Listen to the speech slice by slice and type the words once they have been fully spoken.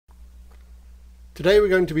Today we're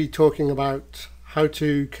going to be talking about how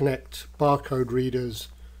to connect barcode readers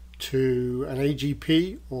to an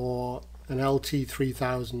AGP or an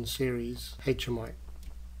LT3000 series HMI.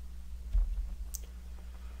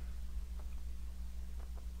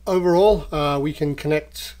 Overall, we can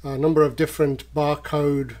connect a number of different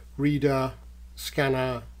barcode reader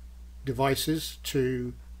scanner devices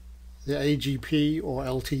to the AGP or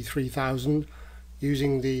LT3000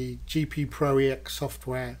 using the GP Pro EX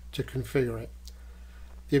software to configure it.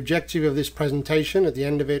 The objective of this presentation, at the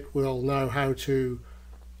end of it, we'll know how to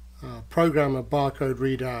program a barcode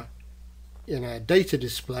reader in a data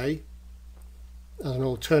display as an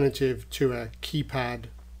alternative to a keypad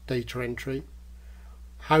data entry,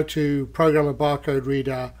 how to program a barcode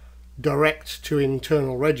reader direct to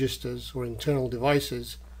internal registers or internal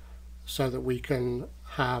devices so that we can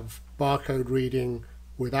have barcode reading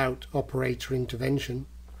without operator intervention.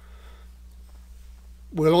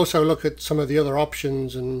 We'll also look at some of the other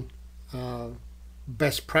options and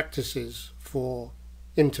best practices for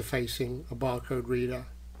interfacing a barcode reader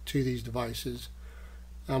to these devices,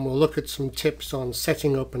 and we'll look at some tips on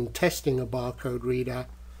setting up and testing a barcode reader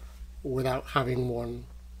without having one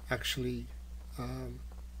actually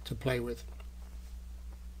to play with.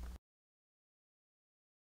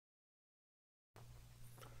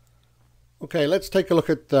 Okay, let's take a look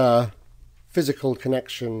at the physical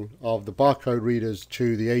connection of the barcode readers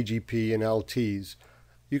to the AGP and LTs.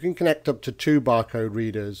 You can connect up to 2 barcode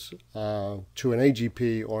readers to an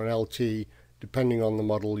AGP or an LT depending on the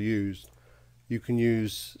model used. You can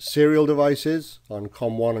use serial devices on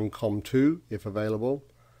COM1 and COM2 if available,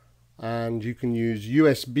 and you can use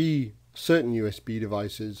certain USB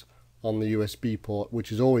devices on the USB port,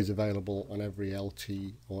 which is always available on every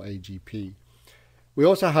LT or AGP. We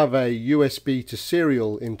also have a USB to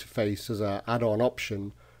serial interface as an add-on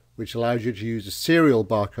option, which allows you to use a serial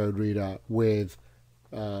barcode reader with,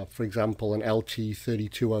 for example, an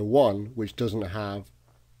LT3000, which doesn't have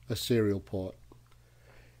a serial port.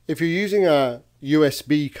 If you're using a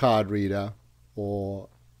USB card reader or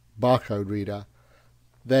barcode reader,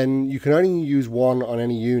 then you can only use one on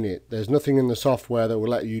any unit. There's nothing in the software that will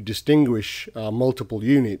let you distinguish multiple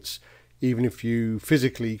units, even if you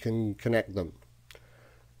physically can connect them.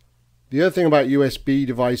 The other thing about USB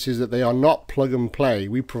devices is that they are not plug and play.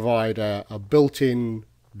 We provide a built-in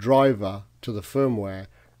driver to the firmware,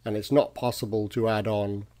 and it's not possible to add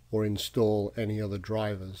on or install any other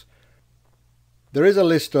drivers. There is a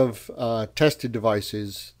list of tested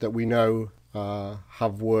devices that we know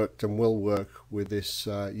have worked and will work with this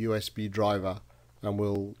USB driver, and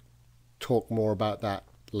we'll talk more about that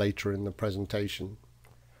later in the presentation.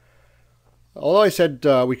 Although I said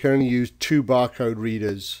we can only use 2 barcode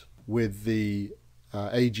readers with the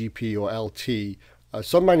AGP or LT,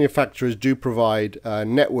 some manufacturers do provide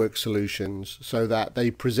network solutions so that they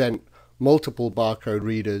present multiple barcode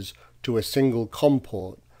readers to a single COM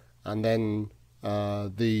port, and then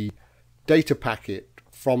the data packet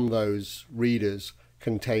from those readers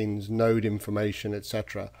contains node information,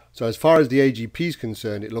 etc. So as far as the AGP is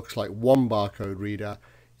concerned, it looks like one barcode reader,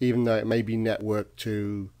 even though it may be networked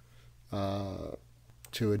to a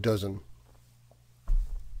dozen.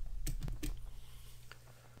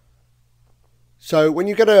 So when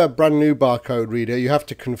you get a brand new barcode reader, you have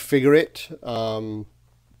to configure it, and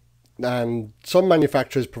some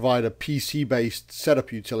manufacturers provide a PC-based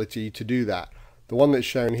setup utility to do that. The one that's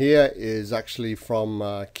shown here is actually from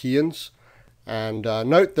Keyence, and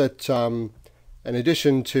note that in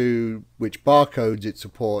addition to which barcodes it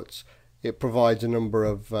supports, it provides a number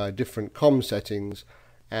of different COM settings,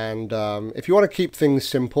 and if you want to keep things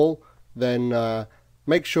simple, then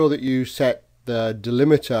make sure that you set the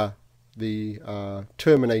delimiter, the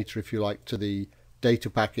terminator if you like, to the data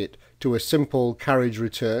packet to a simple carriage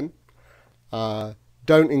return.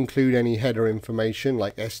 Don't include any header information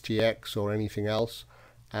like STX or anything else,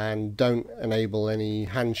 and don't enable any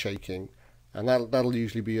handshaking, and that'll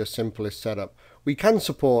usually be your simplest setup. We can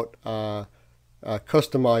support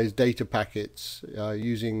customized data packets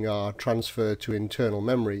using transfer to internal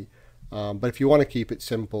memory, but if you want to keep it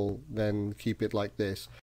simple, then keep it like this.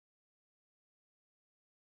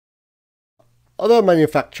 Other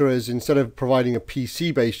manufacturers, instead of providing a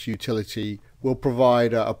PC-based utility, will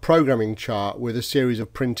provide a programming chart with a series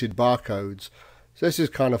of printed barcodes. So this is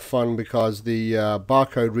kind of fun because the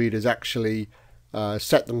barcode readers actually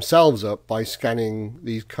set themselves up by scanning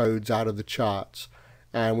these codes out of the charts.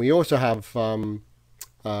 And we also have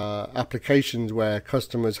applications where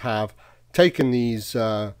customers have taken these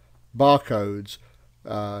barcodes,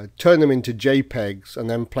 turn them into JPEGs, and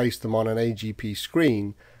then place them on an AGP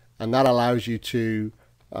screen. And that allows you to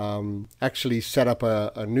actually set up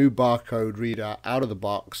a new barcode reader out of the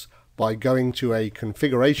box by going to a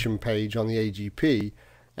configuration page on the AGP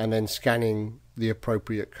and then scanning the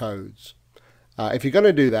appropriate codes. If you're going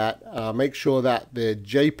to do that, make sure that the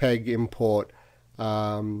JPEG import,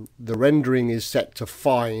 the rendering is set to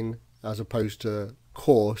fine as opposed to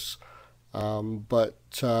coarse, but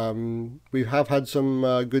we have had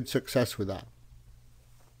some good success with that.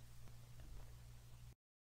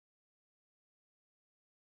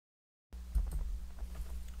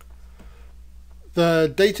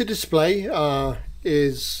 The data display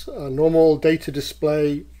is a normal data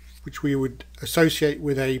display which we would associate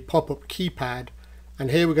with a pop-up keypad,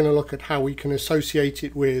 and here we're going to look at how we can associate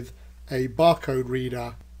it with a barcode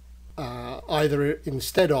reader, either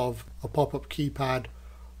instead of a pop-up keypad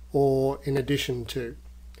or in addition to.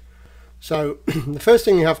 So the first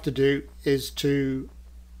thing you have to do is to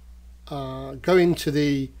go into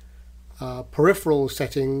the peripheral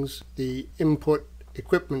settings, the input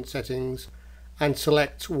equipment settings, and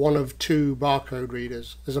select one of two barcode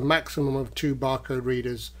readers. There's a maximum of 2 barcode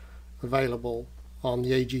readers available on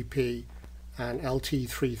the AGP and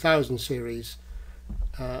LT3000 series,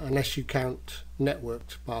 unless you count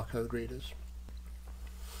networked barcode readers.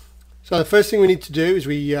 So the first thing we need to do is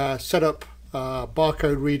we set up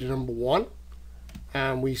barcode reader number 1,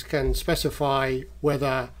 and we can specify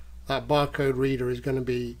whether that barcode reader is going to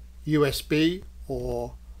be USB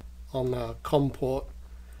or on the COM port.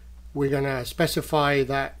 We're going to specify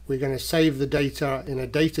that we're going to save the data in a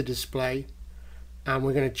data display, and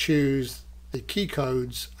we're going to choose the key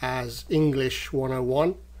codes as English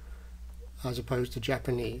 101 as opposed to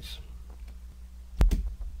Japanese.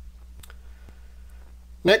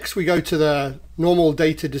 Next, we go to the normal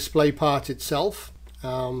data display part itself.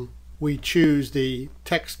 We choose the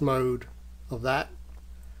text mode of that,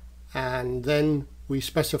 and then we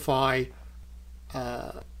specify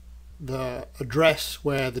the address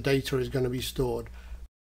where the data is going to be stored.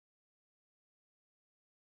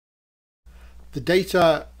 The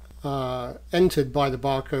data entered by the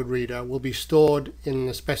barcode reader will be stored in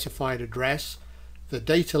the specified address. The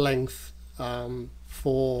data length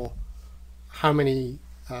for how many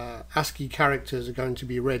ASCII characters are going to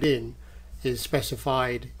be read in is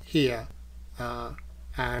specified here,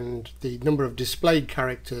 and the number of displayed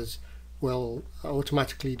characters will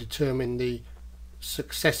automatically determine the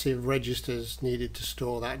successive registers needed to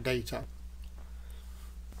store that data.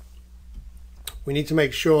 We need to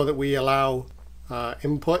make sure that we allow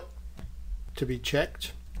input to be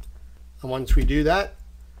checked, and once we do that,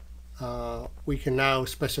 we can now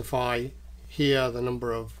specify here the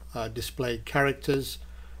number of displayed characters.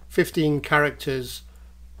 15 characters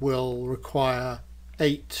will require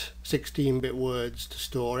 8 16-bit words to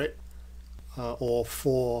store it, or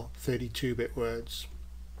 4 32-bit words.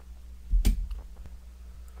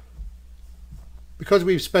 Because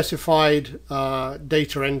we've specified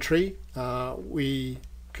data entry, we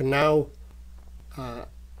can now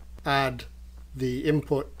add the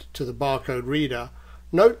input to the barcode reader.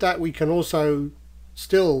 Note that we can also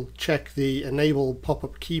still check the enable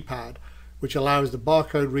pop-up keypad, which allows the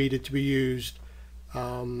barcode reader to be used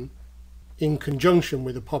in conjunction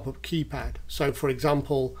with a pop-up keypad. So for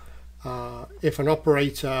example, if an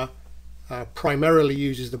operator primarily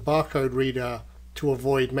uses the barcode reader to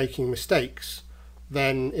avoid making mistakes,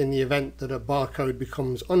 then in the event that a barcode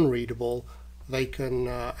becomes unreadable, they can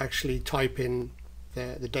actually type in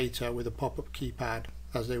the data with a pop-up keypad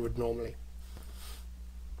as they would normally.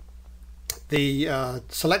 The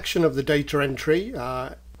selection of the data entry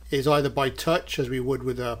is either by touch, as we would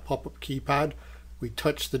with a pop-up keypad. We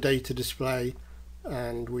touch the data display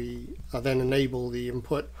and we then enable the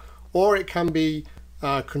input, or it can be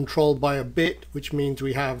controlled by a bit, which means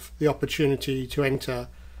we have the opportunity to enter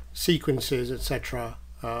sequences, etc.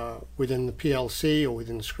 Within the PLC or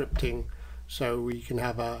within scripting, so we can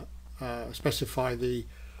have specify the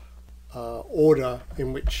order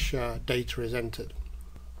in which data is entered.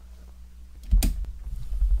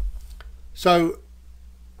 So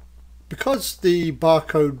because the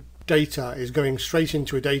barcode data is going straight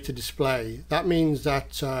into a data display, that means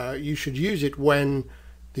that you should use it when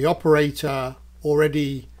the operator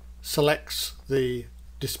already selects the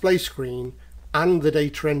display screen and the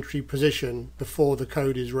data entry position before the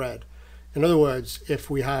code is read. In other words, if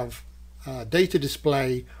we have data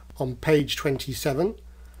display on page 27,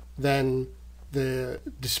 then the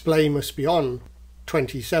display must be on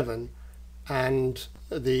 27, and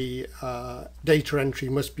the data entry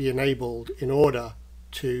must be enabled in order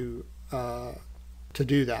to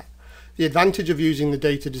do that. The advantage of using the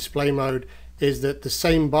data display mode is that the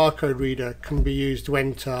same barcode reader can be used to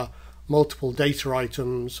enter multiple data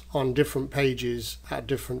items on different pages at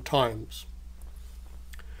different times.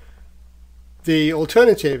 The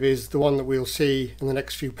alternative is the one that we'll see in the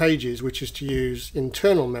next few pages, which is to use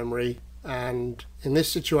internal memory, and in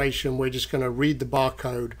this situation we're just going to read the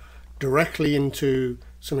barcode directly into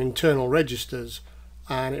some internal registers,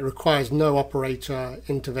 and it requires no operator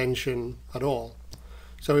intervention at all.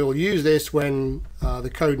 So we will use this when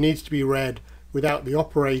the code needs to be read without the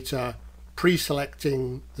operator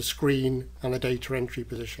pre-selecting the screen and the data entry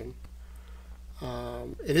position.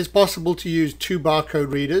 It is possible to use two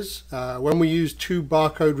barcode readers. When we use two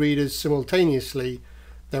barcode readers simultaneously,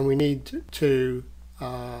 then we need to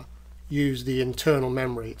use the internal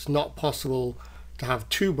memory. It's not possible to have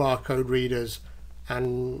two barcode readers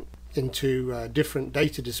and into different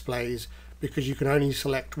data displays, because you can only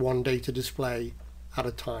select one data display at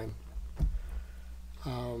a time.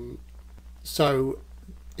 So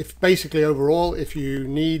if basically overall, if you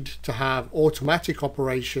need to have automatic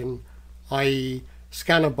operation, i.e.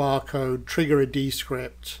 scan a barcode, trigger a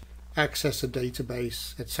descript, access a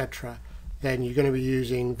database, etc., then you're going to be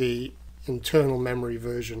using the internal memory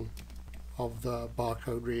version of the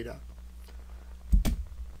barcode reader.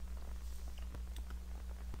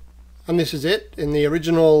 And this is it. In the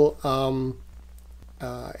original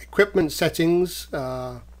equipment settings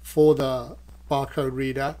for the barcode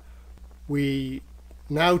reader, we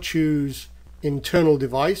now choose internal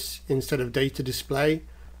device instead of data display.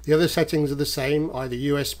 The other settings are the same, either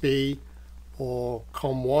USB or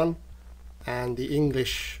COM1, and the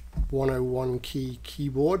English 101 key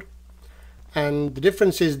keyboard. And the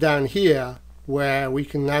difference is down here, where we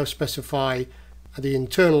can now specify the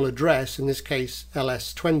internal address, in this case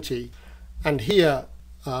LS20, and here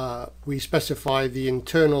we specify the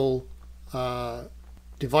internal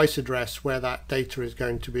device address where that data is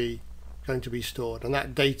going to be stored, and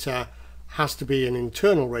that data has to be an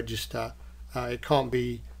internal register. It can't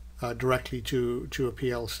be directly to a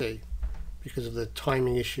PLC because of the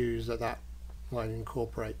timing issues that might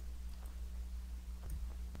incorporate.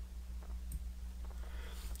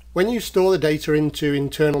 When you store the data into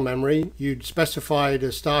internal memory, you'd specify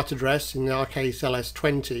the start address, in our case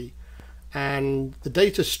LS20, and the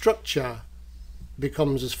data structure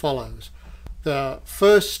becomes as follows. The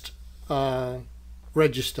first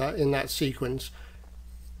register in that sequence,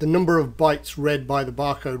 the number of bytes read by the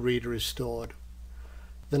barcode reader is stored.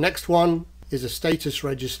 The next one is a status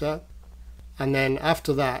register, and then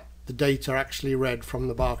after that the data actually read from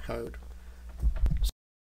the barcode.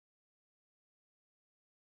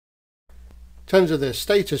 In terms of the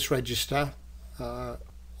status register,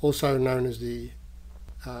 also known as the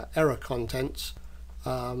error contents,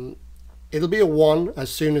 it'll be a 1 as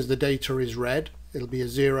soon as the data is read. It'll be a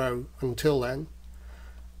 0 until then.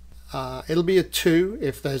 It'll be a 2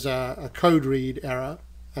 if there's a code read error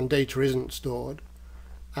and data isn't stored,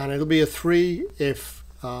 and it'll be a 3 if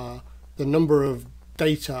the number of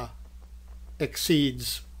data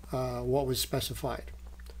exceeds what was specified.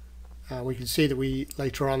 We can see that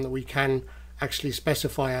later on that we can actually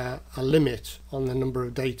specify a limit on the number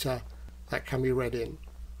of data that can be read in.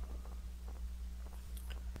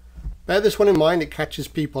 Bear this one in mind, it catches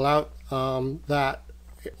people out, that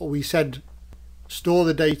we said store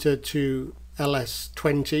the data to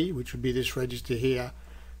LS20, which would be this register here,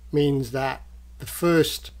 means that the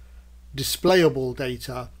first displayable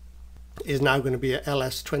data is now going to be at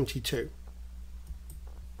LS22.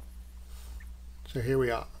 So here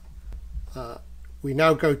we are. We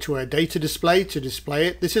now go to a data display to display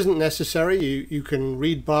it. This isn't necessary. You can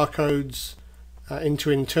read barcodes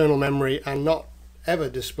into internal memory and not ever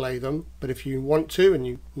display them, but if you want to, and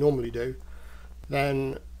you normally do,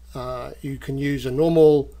 then you can use a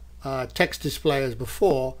normal text display as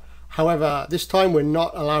before. However, this time we're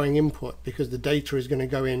not allowing input because the data is going to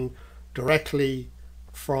go in directly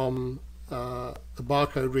from the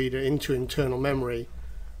barcode reader into internal memory,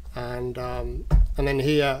 and then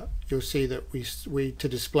here you'll see that we to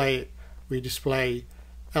display it, we display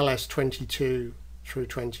LS22 through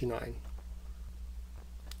 29.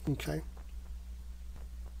 Okay.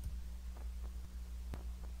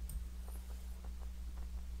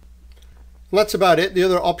 And that's about it. The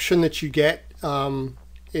other option that you get in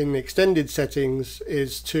the extended settings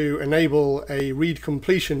is to enable a read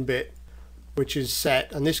completion bit, which is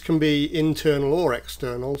set, and this can be internal or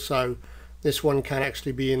external. So this one can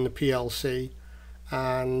actually be in the PLC,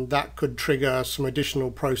 and that could trigger some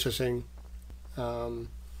additional processing.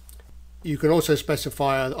 You can also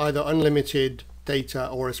specify either unlimited data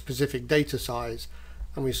or a specific data size,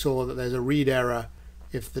 and we saw that there's a read error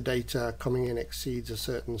if the data coming in exceeds a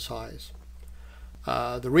certain size.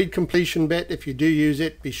 The read completion bit, if you do use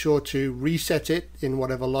it, be sure to reset it in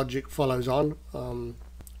whatever logic follows on,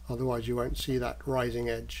 otherwise you won't see that rising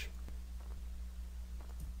edge.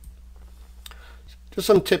 Just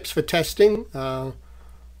some tips for testing.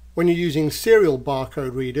 When you're using serial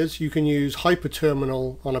barcode readers, you can use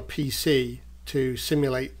Hyperterminal on a PC to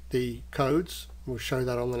simulate the codes. We'll show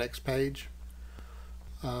that on the next page.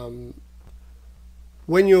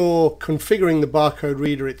 When you're configuring the barcode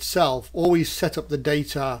reader itself, always set up the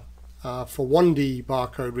data for 1D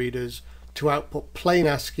barcode readers to output plain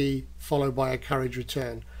ASCII followed by a carriage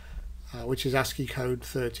return, which is ASCII code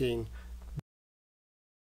 13.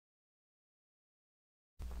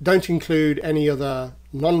 Don't include any other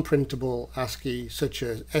non-printable ASCII such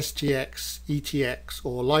as STX, ETX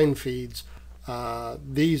or line feeds.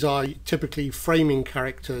 These are typically framing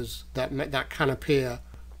characters that can appear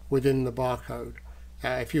within the barcode.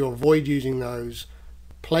 If you avoid using those,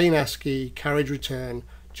 plain ASCII, carriage return,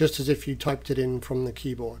 just as if you typed it in from the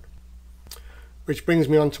keyboard. Which brings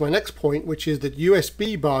me on to my next point, which is that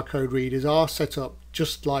USB barcode readers are set up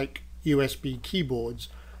just like USB keyboards,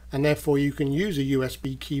 and therefore you can use a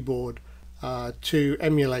USB keyboard to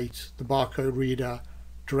emulate the barcode reader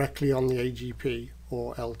directly on the AGP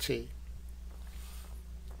or LT.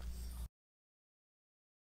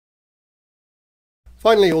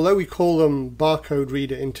 Finally, although we call them barcode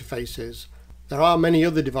reader interfaces, there are many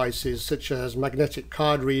other devices such as magnetic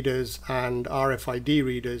card readers and RFID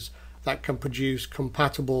readers that can produce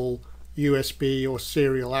compatible USB or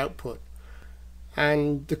serial output.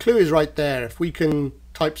 And the clue is right there. If we can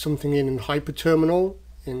type something in Hyperterminal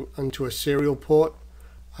into a serial port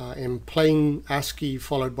in plain ASCII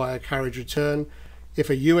followed by a carriage return, if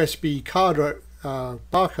a USB card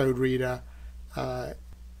barcode reader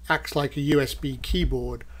acts like a USB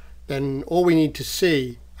keyboard, then all we need to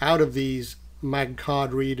see out of these mag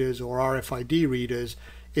card readers or RFID readers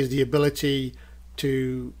is the ability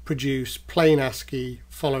to produce plain ASCII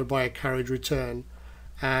followed by a carriage return.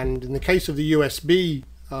 And in the case of the USB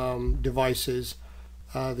devices,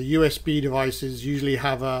 the USB devices usually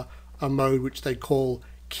have a mode which they call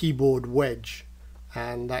keyboard wedge,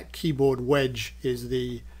 and that keyboard wedge is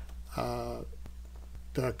the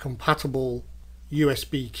compatible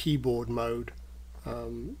USB keyboard mode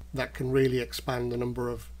that can really expand the number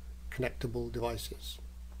of connectable devices.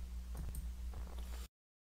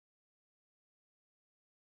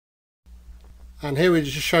 And here we're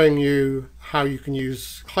just showing you how you can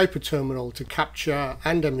use Hyperterminal to capture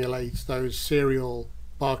and emulate those serial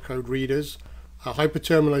barcode readers.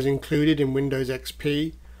 Hyperterminal is included in Windows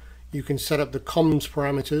XP. You can set up the comms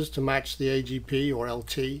parameters to match the AGP or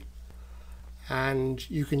LT. And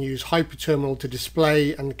you can use Hyperterminal to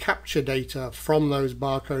display and capture data from those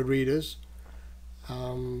barcode readers.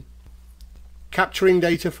 Capturing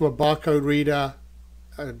data from a barcode reader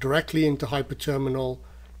directly into Hyperterminal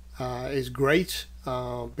is great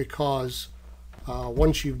because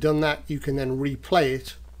once you've done that, you can then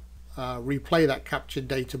replay that captured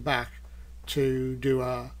data back to do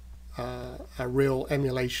a real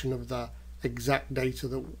emulation of the exact data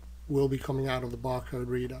that will be coming out of the barcode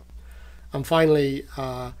reader. And finally,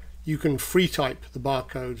 you can free type the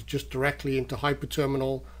barcodes just directly into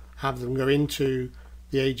Hyperterminal, have them go into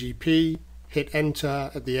the AGP, hit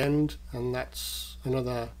enter at the end, and that's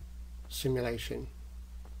another simulation.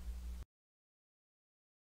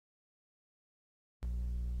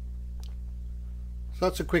 So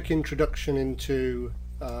that's a quick introduction into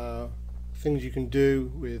things you can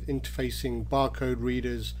do with interfacing barcode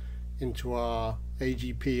readers into our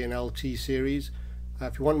AGP and LT series.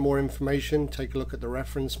 If you want more information, take a look at the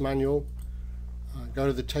reference manual. Go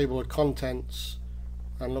to the table of contents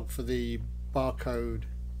and look for the barcode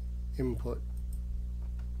input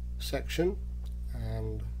section,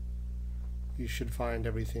 and you should find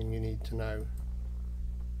everything you need to know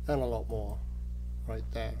and a lot more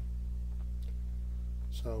right there.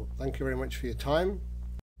 So thank you very much for your time.